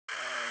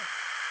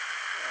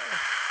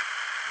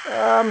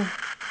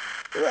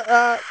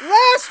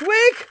Last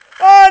week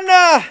on,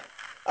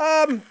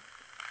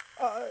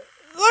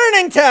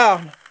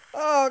 LearningTown.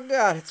 Oh,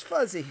 God, it's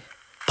fuzzy.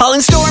 Paul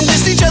and Storm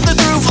dissed each other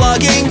through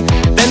vlogging.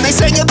 Then they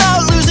sang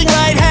about losing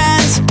right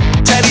hands.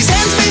 Teddy's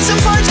hands made some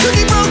farts.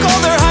 Cookie broke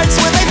all their hearts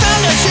when they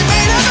found out she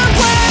made other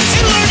plans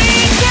in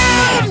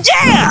LearningTown.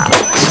 Yeah!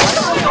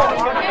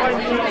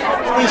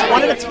 Please,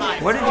 one at a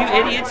time. What did you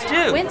idiots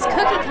do? When's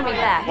Cookie coming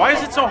back? Why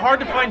is it so hard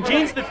to find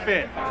jeans that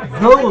fit?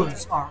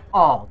 Those are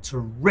all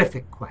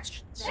terrific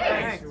questions.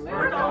 Thanks.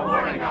 We're all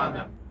working on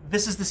them.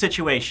 This is the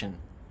situation.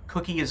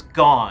 Cookie is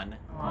gone.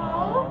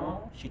 Aww.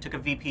 She took a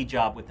VP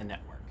job with the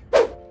network.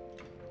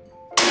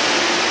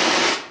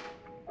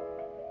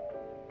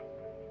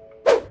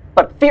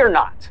 But fear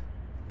not,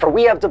 for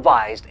we have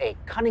devised a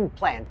cunning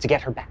plan to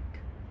get her back.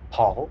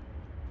 Paul?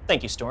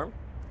 Thank you, Storm.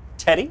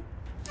 Teddy?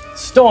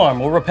 Storm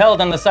will rappel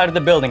down the side of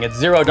the building at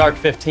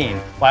 0:15,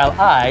 while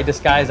I,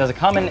 disguised as a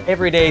common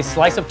everyday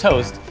slice of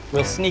toast,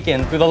 will sneak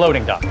in through the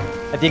loading dock.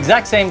 At the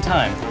exact same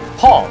time,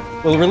 Paul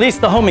will release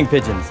the homing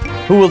pigeons,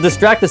 who will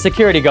distract the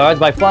security guards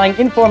by flying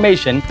in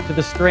formation to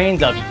the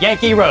strains of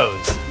Yankee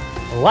Rose.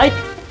 Like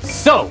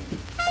so.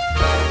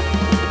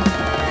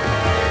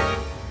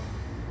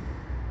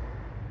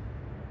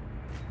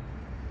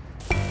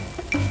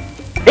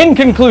 In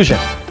conclusion,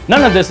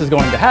 none of this is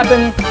going to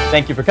happen.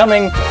 Thank you for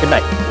coming. Good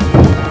night.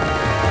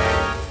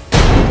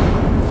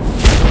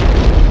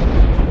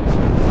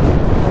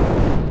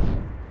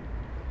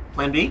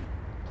 Plan B?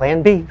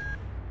 Plan B.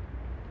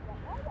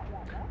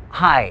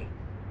 Hi,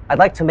 I'd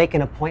like to make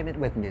an appointment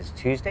with Ms.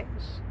 Tuesdays.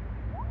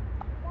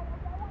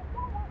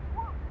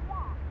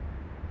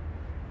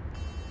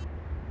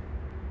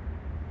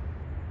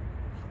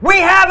 We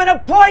have an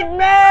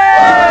appointment!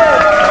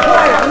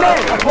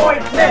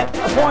 Appointment!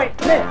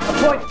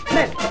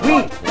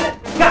 We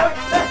got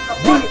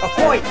the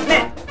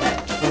appointment!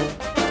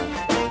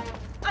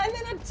 I'm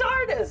in a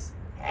TARDIS!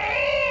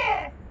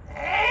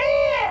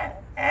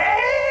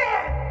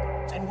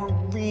 And we're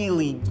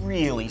really,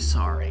 really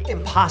sorry.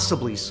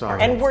 Impossibly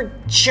sorry. And we're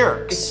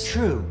jerks. It's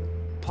true.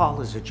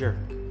 Paul is a jerk.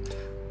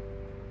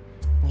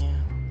 Yeah.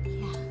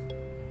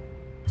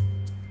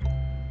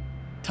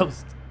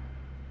 Toast.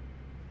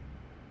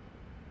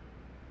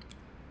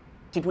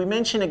 Did we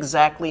mention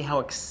exactly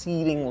how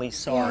exceedingly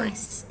sorry?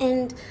 Yes,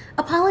 and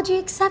apology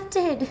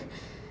accepted.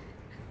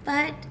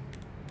 But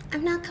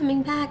I'm not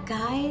coming back,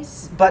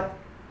 guys. But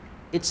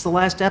it's the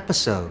last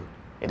episode.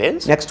 It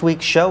is? Next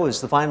week's show is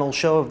the final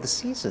show of the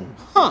season.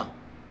 Huh.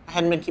 I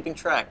hadn't been keeping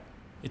track.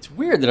 It's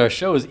weird that our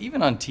show is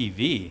even on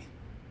TV.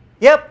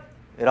 Yep.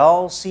 It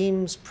all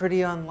seems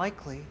pretty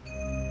unlikely.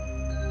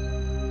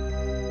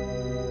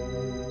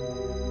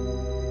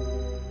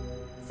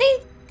 See,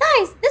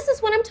 guys, this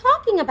is what I'm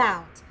talking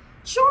about.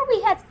 Sure,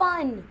 we had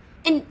fun,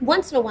 and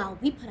once in a while,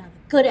 we put out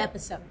a good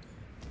episode.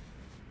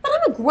 But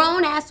I'm a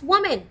grown-ass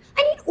woman.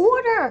 I need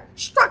order,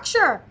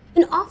 structure,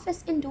 an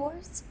office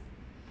indoors.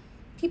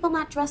 People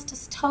not dressed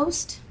as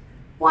toast.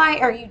 Why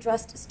are you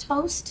dressed as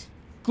toast?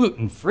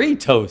 Gluten-free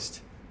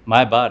toast.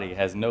 My body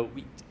has no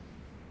wheat.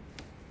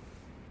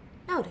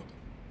 Noted.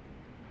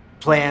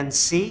 Plan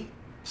C?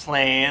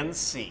 Plan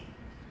C.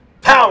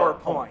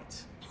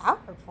 PowerPoint.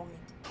 PowerPoint.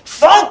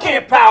 Funky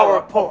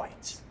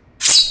PowerPoint.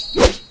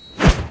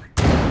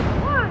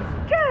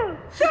 1, 2,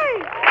 3.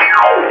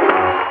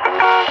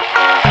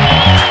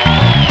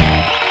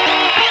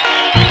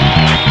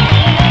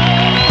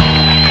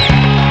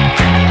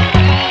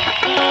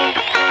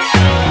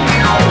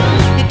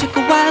 It took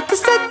a while to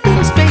set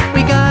things straight.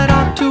 We got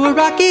off to a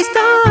rocky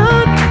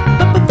start.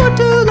 But before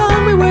too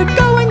long we were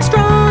going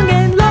strong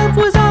and love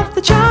was off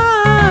the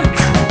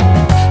charts.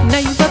 Now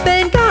you've up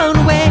and gone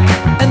away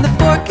and the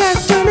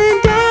forecast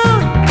turning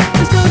down.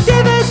 There's no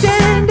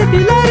dividend if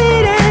you let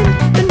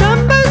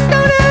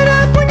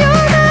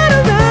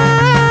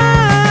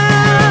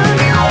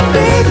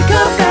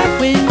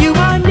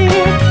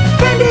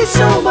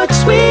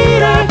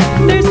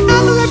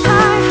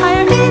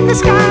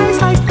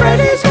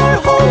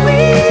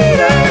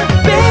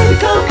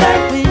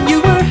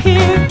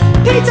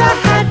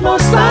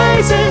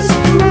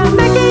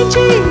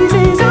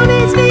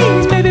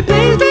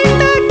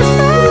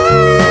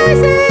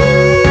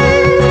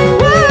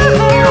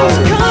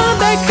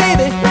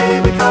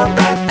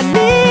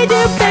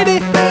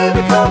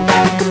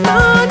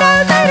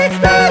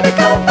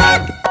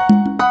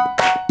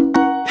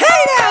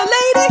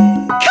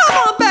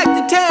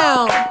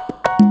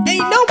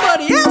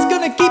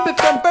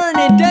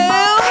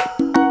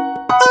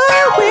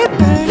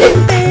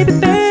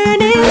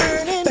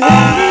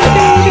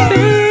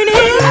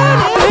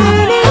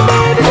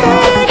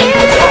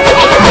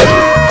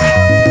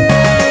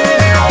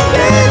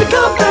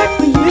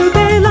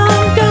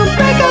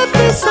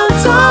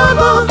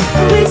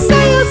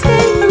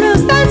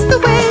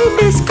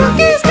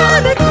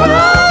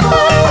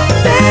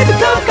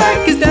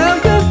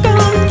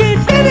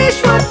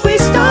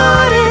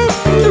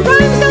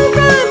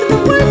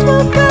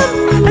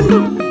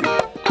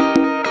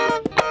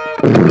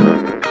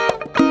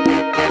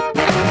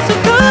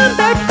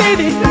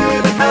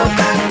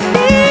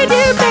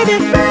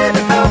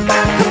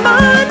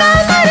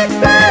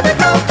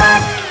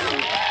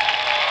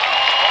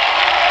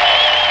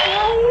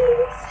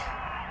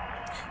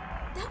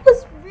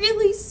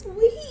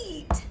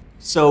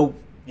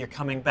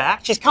coming back.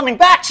 She's coming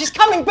back. She's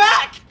coming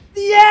back.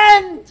 The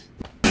end!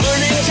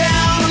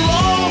 LearningTown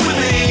along with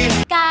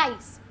me.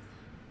 Guys,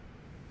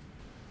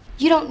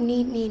 you don't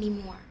need me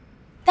anymore.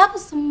 That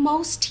was the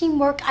most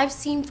teamwork I've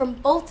seen from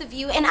both of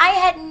you, and I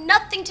had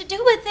nothing to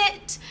do with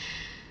it.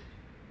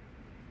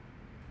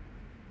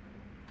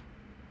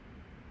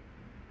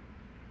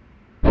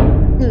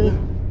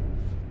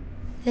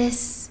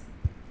 This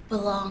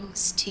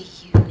belongs to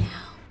you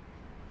now.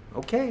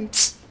 Okay.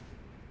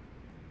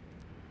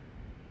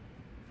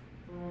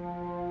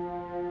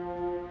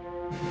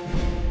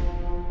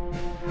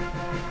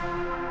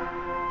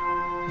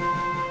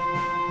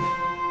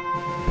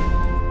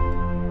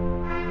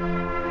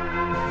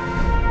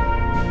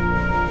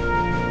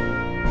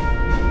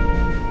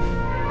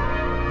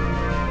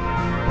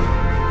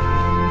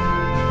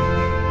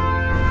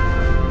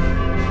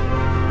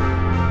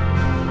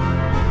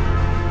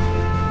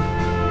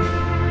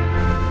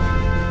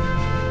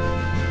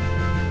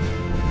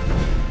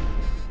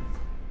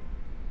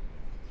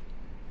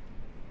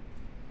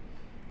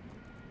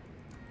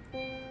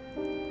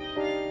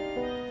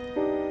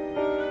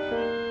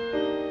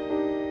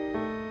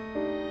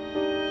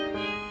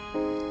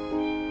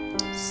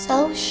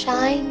 So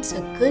shines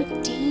a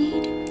good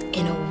deed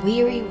in a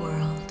weary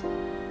world.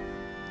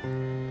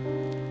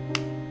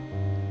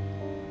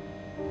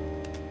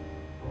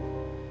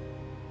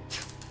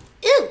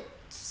 Ew,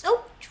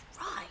 so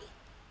dry.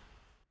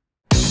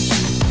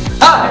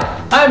 Hi,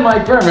 I'm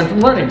Mike Phirman from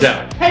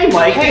LearningTown. Hey,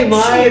 Mike. Hey,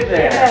 Mike.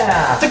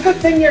 Yeah. It's a good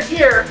thing you're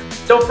here.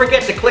 Don't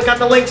forget to click on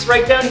the links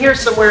right down here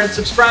somewhere and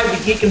subscribe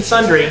to Geek and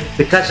Sundry.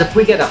 Because if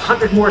we get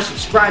 100 more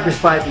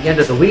subscribers by the end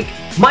of the week,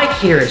 Mike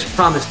here has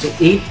promised to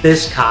eat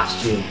this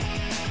costume.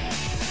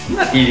 I'm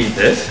not eating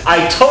this.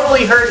 I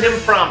totally heard him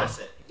promise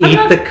it.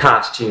 Eat the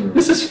costume.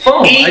 This is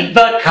foam. Eat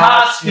the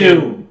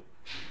costume.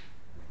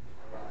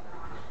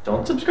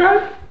 Don't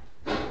subscribe?